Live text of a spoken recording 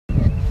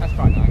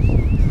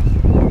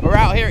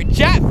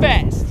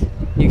JAPFEST.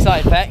 You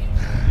excited, Peck?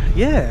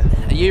 Yeah.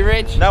 Are you,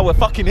 Rich? Now we're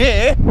fucking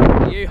here.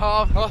 Are you,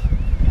 Harv? Oh.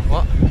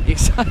 What? You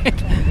excited?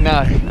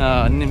 No.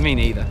 Oh, me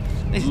neither.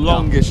 This is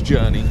longest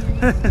journey.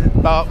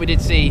 But we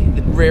did see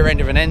the rear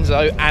end of an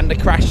Enzo and a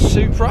crashed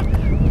Supra,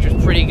 which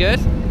was pretty good.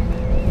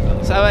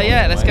 So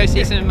yeah, let's go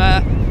see some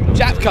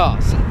Jap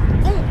cars.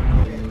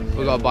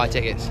 We've got to buy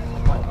tickets.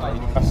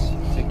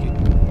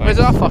 Where's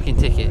our fucking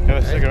ticket? Got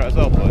a cigarette as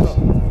well, boys?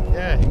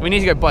 Yeah. We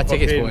need to go buy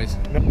tickets, boys.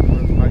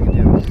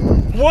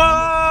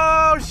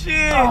 Whoa,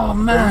 shit! Oh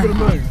man! We're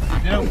gonna move.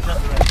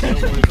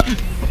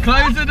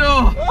 Close the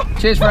door.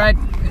 Cheers, Fred.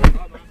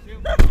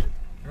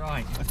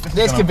 Right.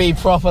 This could be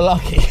proper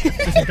lucky.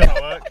 This is gonna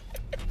work.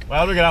 Well,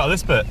 how do we get out of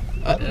this bit?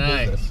 I don't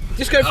know.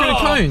 Just go through the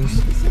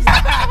cones.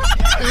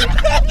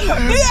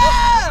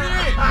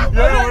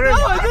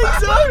 I think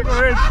so.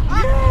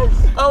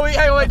 Yes. Oh wait,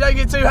 hang on, don't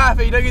get too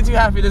happy. Don't get too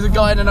happy. There's a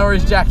guy in an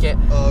orange jacket.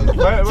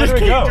 Where do we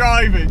go?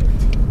 Driving.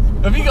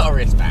 Have you got a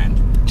wristband?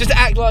 Just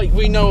act like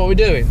we know what we're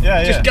doing.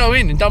 Yeah, Just go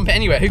in and dump it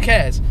anywhere. Who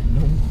cares?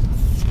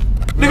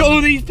 Look at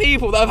all these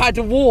people that have had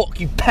to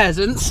walk, you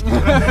peasants. You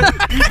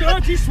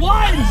dirty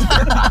swines!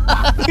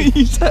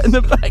 You sat in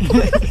the back.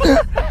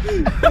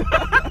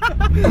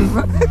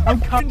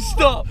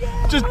 Stop.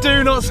 Just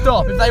do not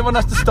stop. If they want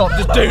us to stop,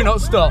 just do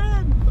not stop.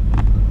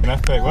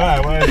 Epic.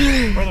 Where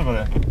the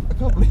minute? I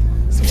can't believe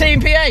this.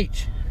 Team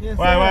PH. Yes,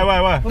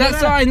 Where? That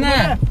sign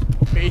there.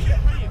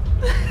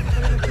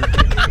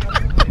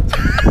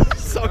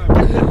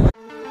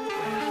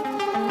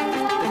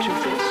 The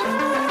truth is,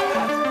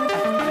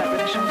 that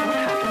really shows what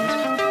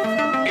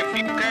happened. If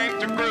you came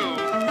to prove,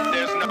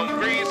 there's no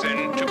reason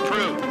to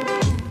prove.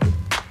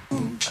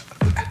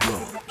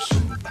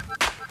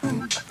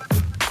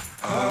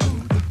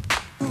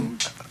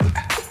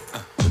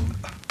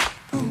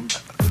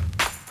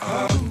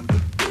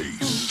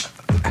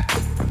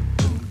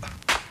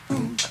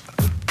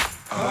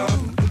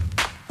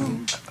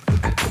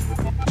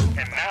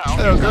 And now, you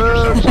got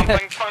yourself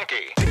something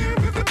funky.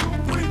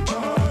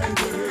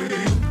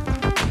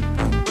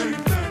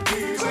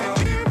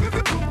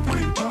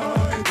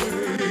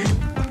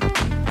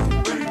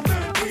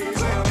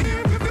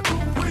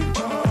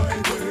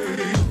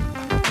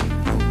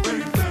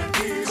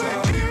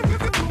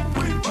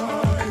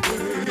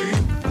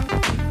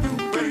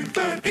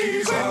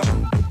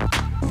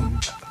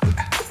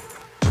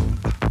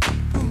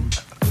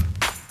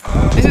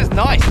 This is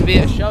nice to be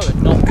at a show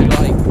and not be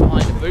like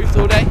behind a booth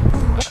all day.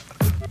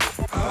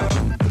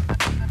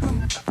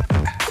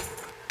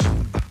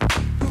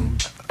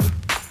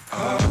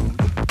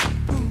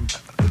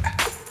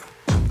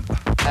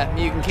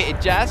 Mutant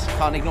kitted jazz,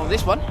 can't ignore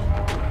this one.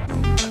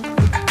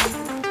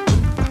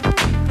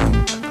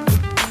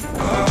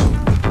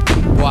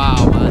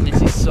 Wow man,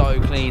 this is so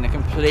clean, a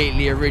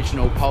completely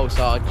original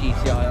Pulsar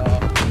GTIR.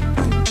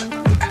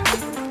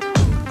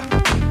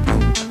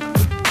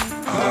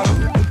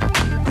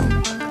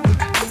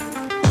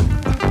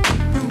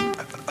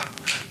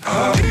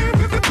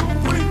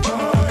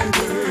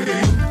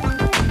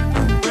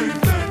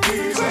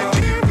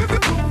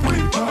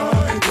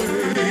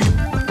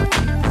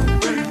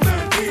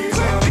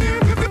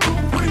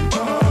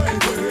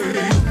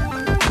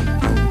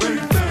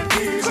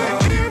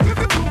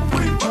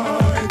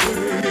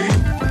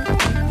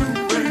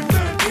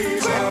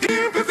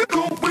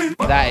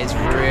 That is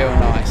real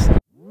nice.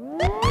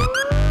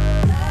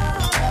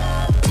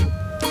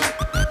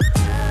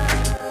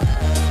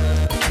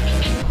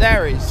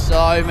 There is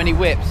so many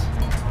whips.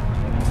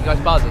 You guys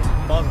buzzing?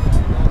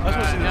 That's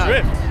what's in the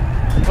drift.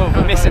 Oh,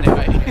 we're missing it,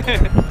 mate.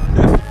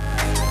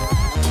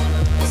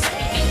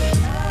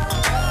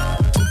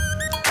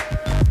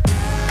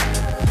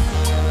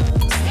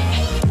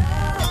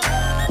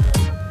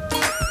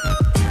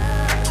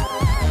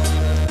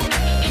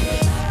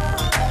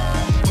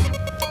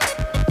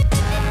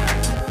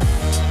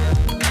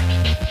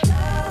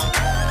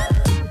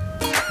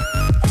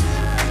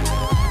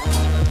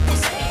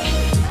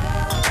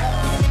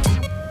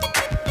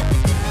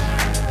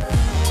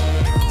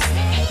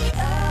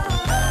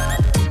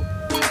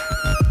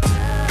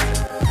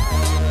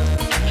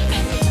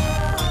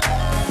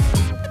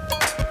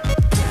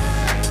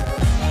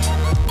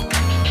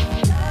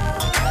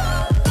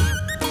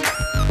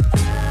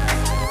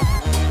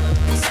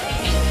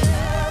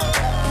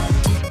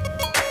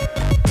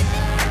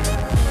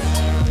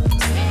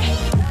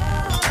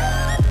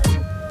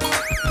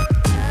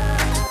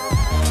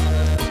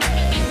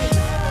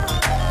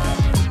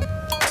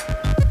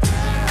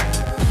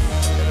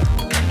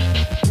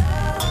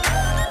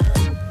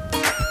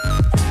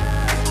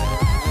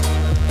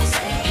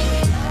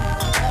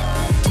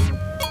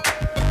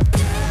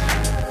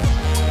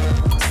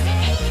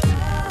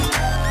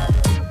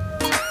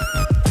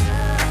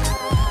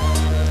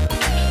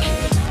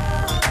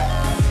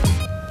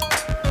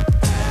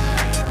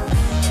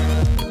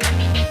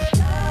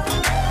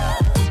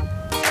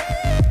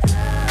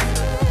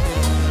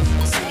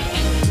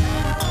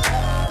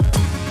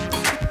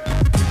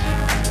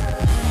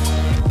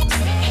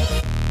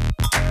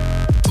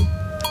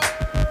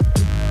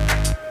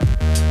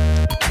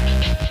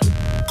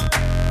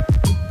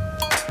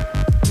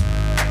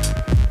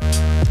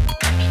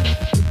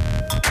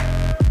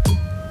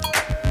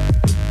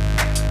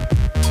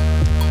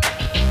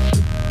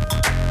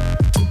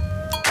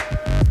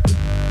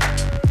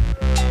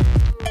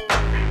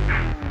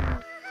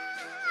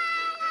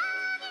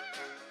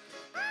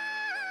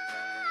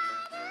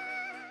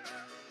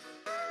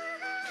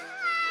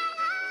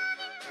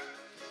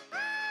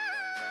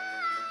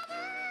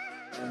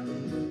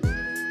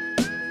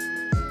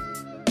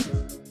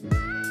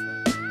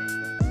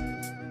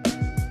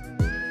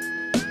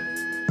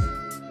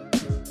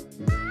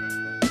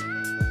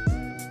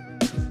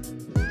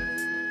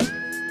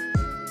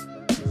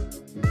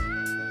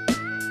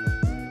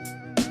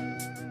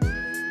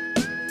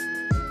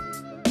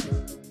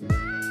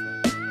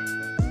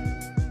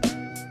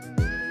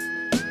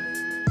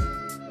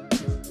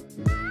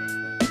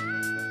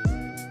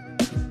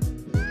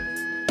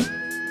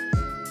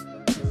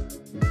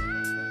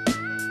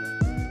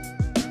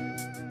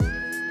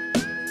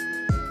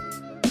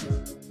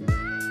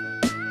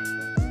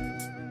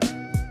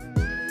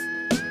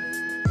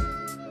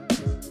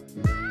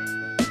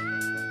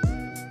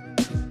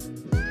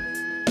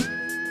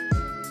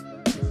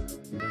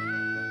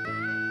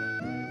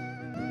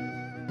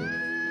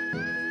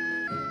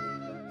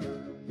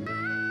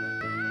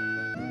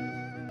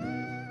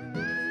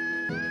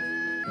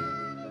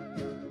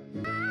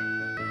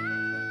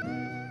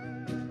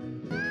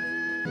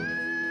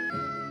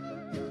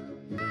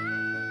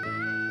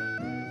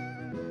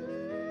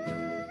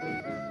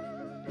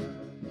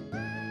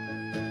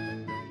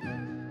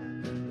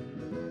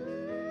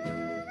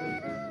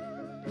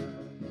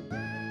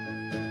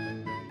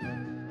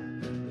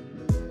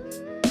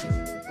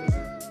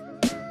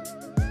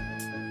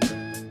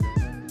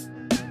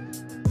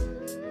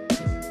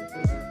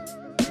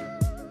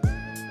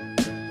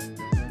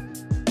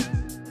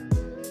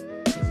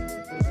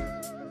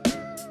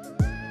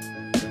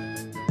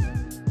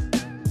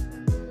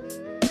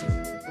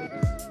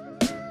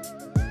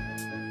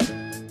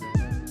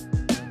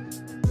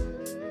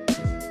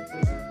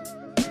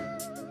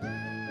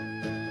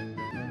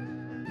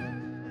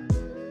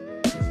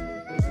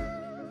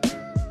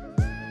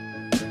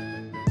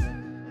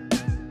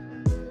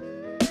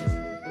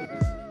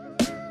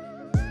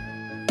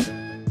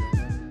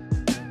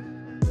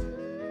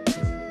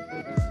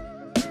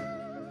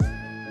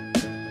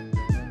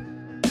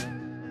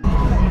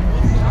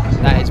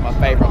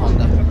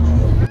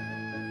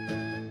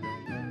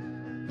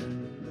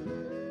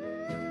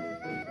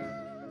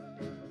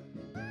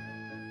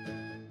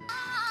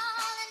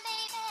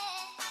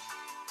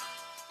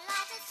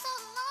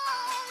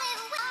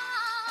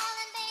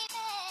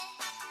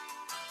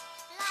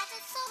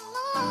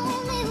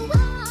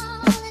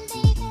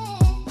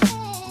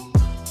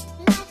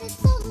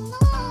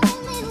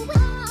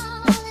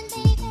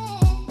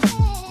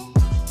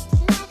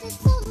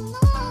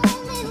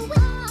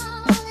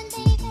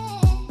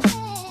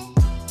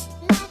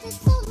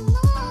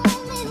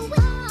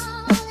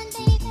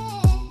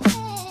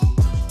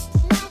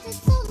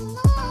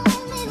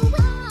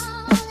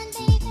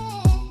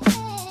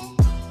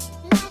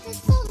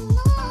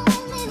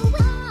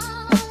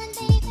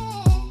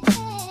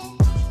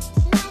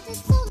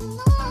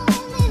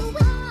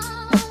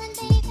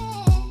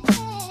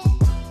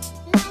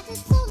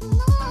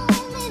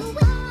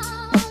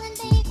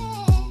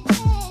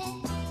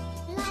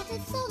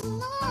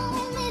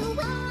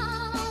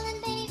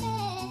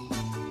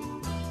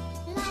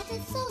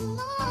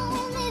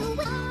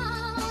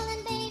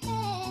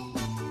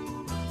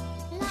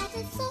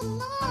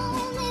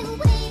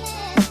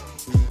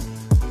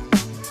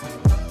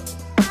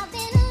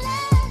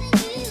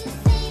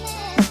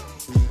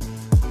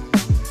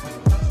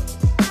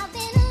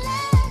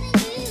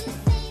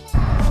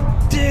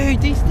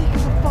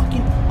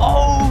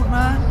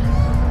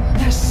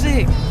 That's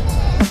sick.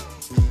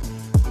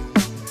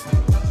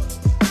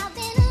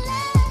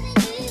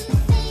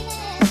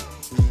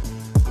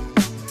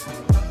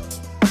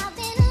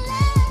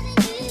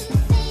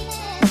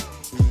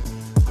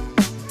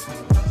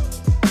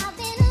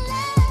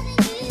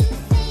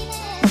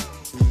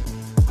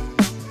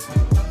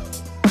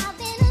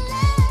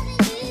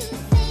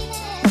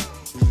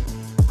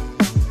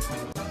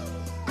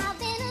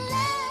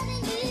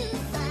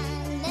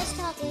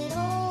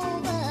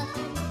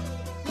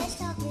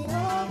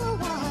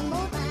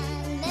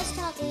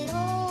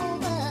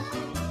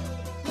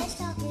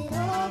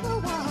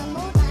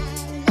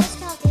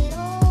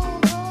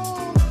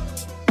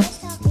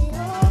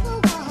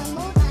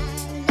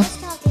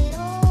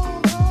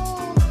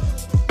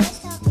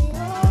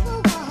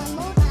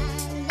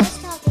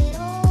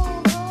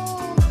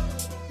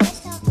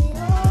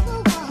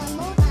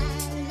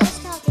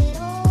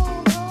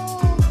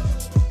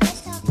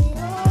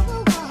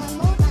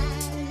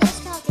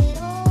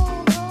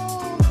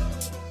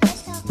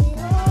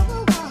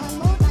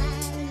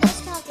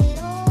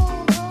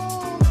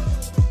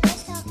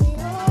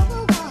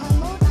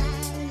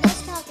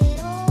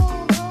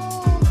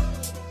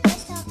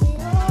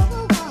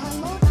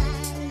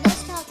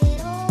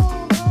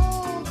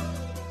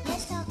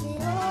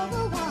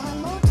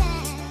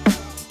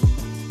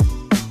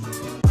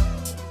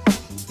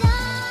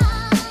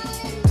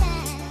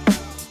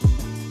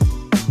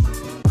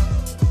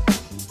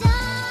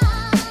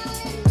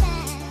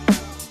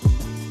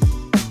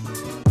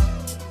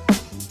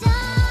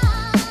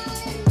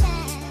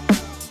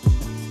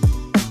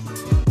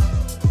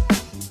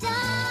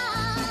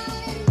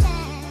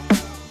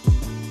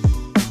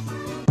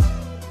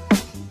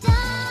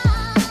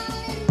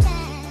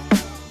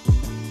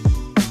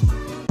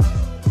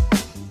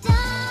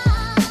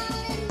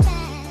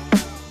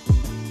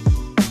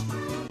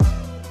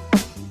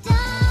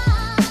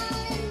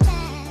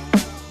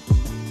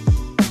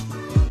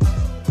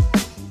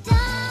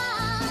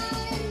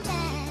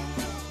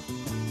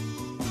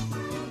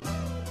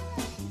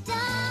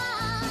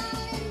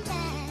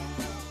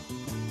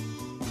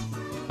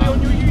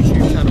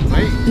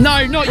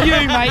 No, not you,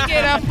 mate.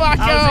 Get the fuck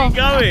off. How's it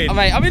going? Oh,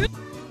 mate, I mean.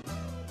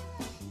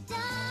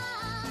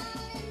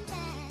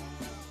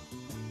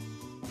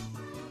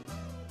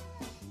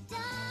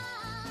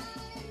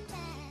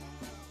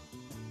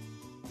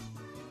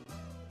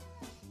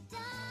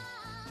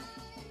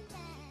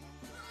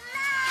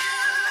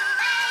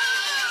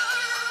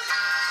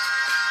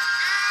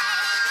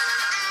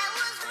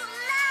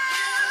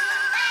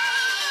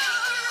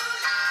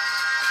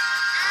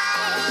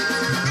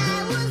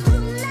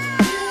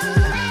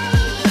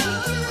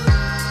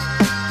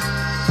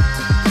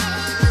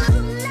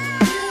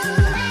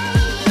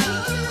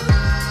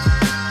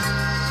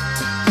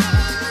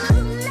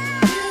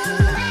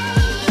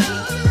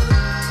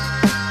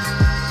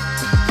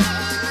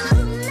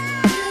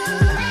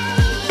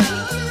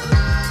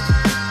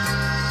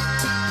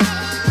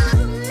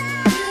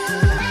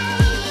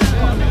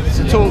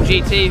 Talk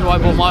GT, who I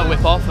bought my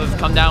whip off, have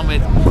come down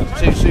with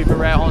 2 super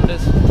rare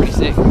Hondas. Pretty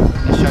sick.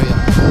 Let's show you.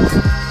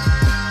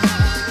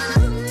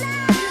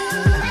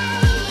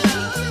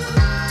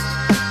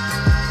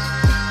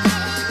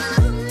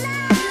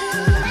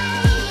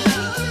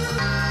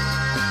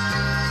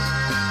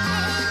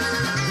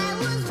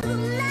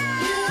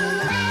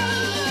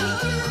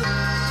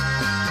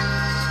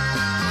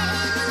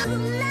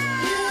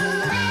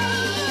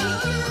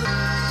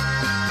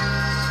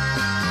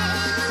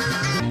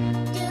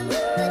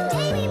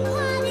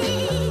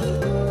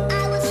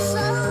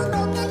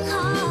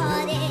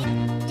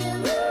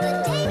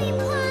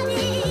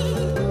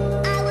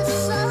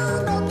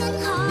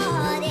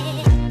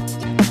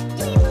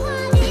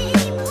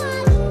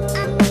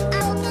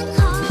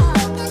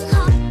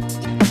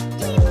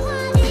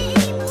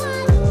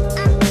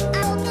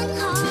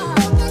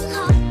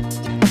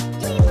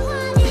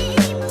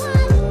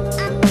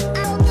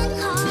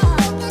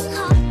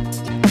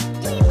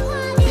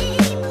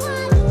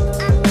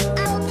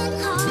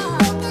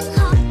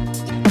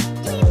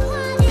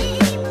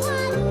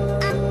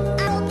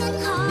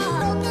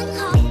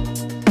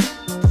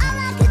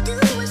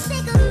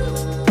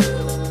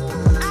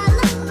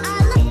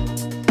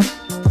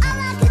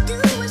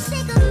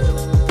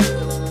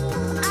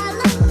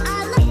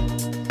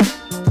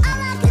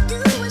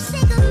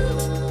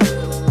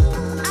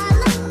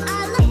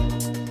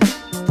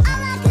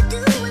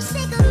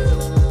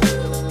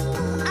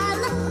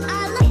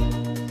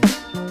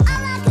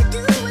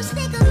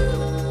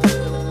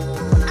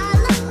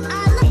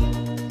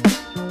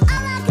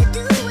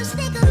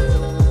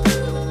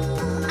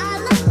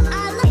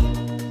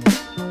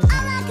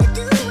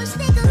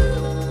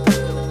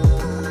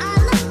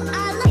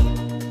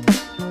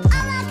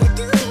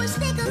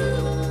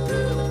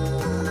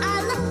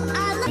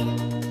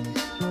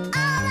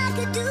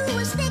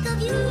 think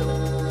of you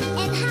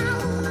and how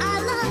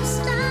our love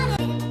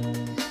started.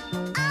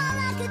 All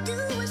I could do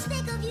was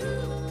think of you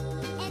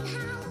and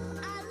how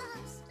our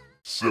love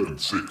started. 7,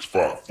 6,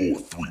 5, 4,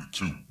 3,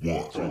 2, 1.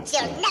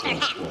 You'll never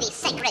have the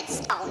sacred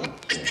stone.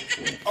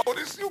 Oh,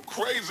 this you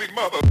crazy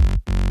mother.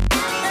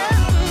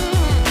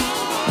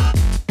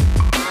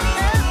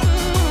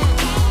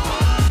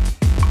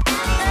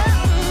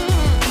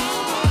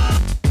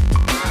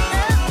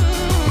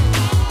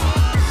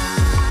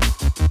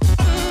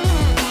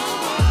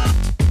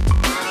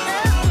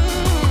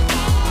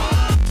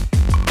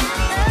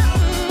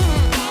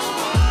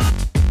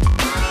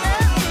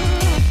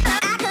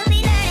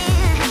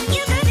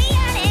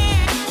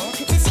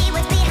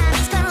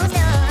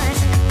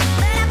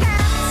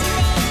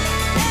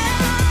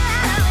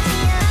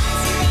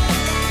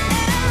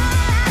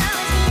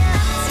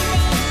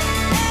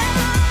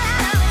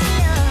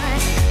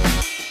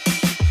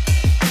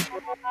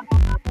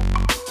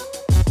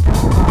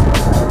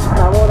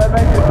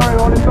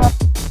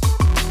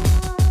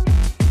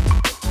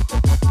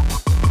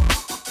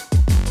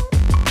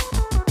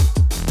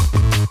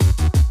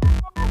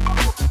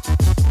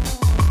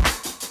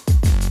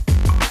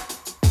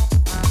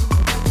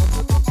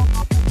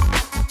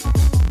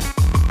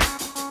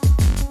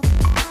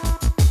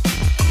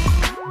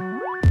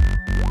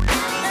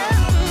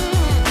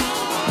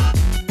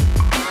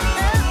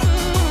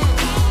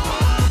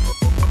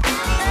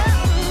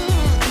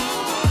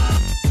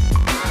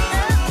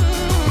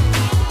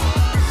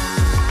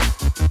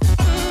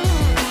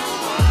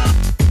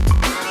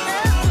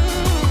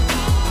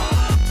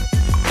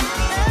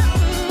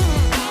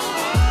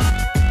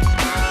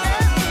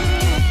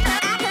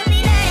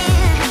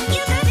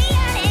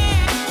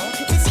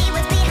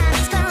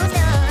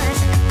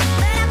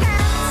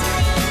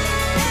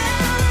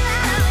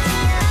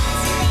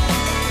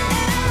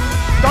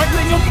 right?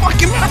 Then you're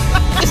fucking.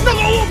 It's not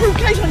got a waterproof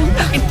case on, you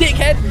fucking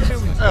dickhead.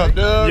 Oh,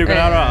 dude. You're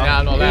gonna Nah,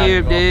 I'm not allowed.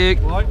 You dick.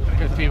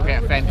 Because people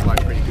get offended by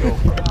pretty cool.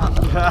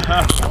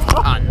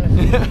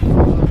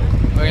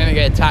 We're gonna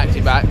get a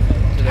taxi back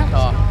to the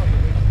car.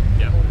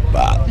 Yeah.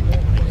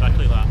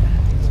 Exactly that.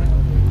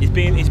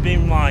 It's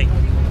been like.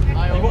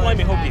 He won't let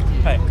me hug you.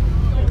 Hey.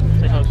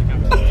 Stay close as you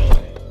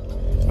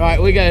can. Right,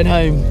 we're going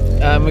home.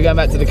 We're going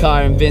back to the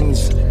car and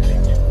Vin's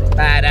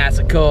badass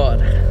Accord.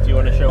 Do you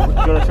want to show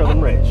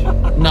them Rich?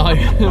 No,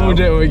 we'll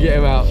do it when we get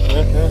him out.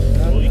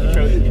 Well, you can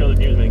show the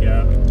viewers when you get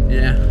out.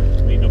 Yeah.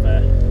 Leading up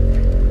there.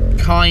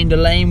 Kinda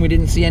lame, we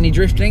didn't see any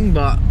drifting,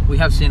 but we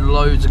have seen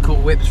loads of cool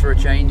whips for a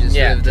change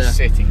instead of the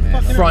sitting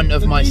there. front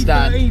of my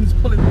stand.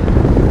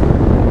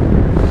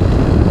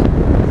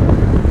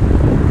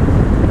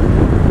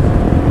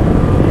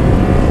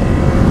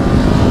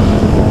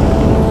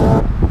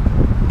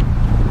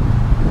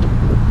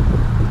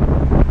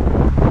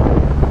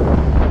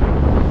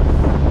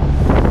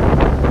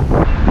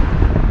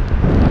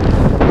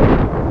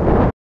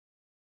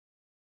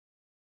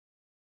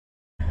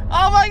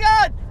 Oh my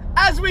god!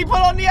 As we pull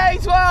on the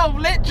A12,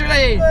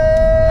 literally!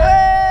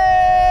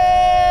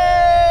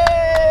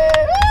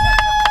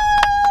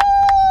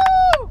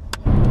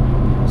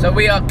 So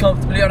we are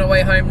comfortably on our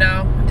way home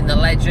now in the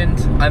Legend.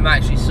 I'm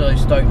actually so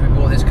stoked we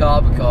bought this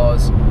car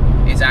because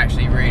it's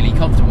actually really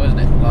comfortable, isn't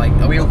it? Like,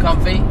 are we all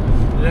comfy?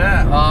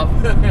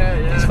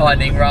 Yeah. He's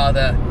finding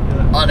rather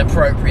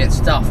inappropriate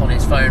stuff on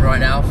his phone right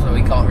now, so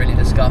we can't really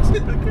discuss.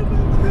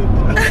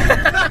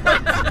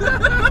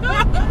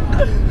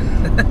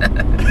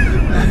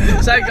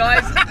 So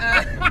guys,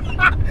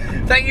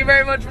 thank you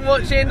very much for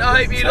watching.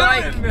 I hope you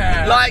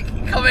like,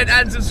 comment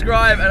and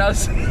subscribe, and I'll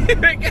see you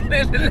again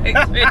in the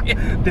next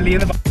video.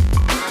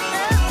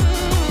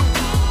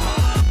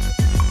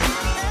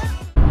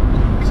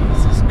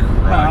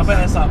 I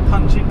bet it's like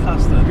punching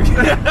custard.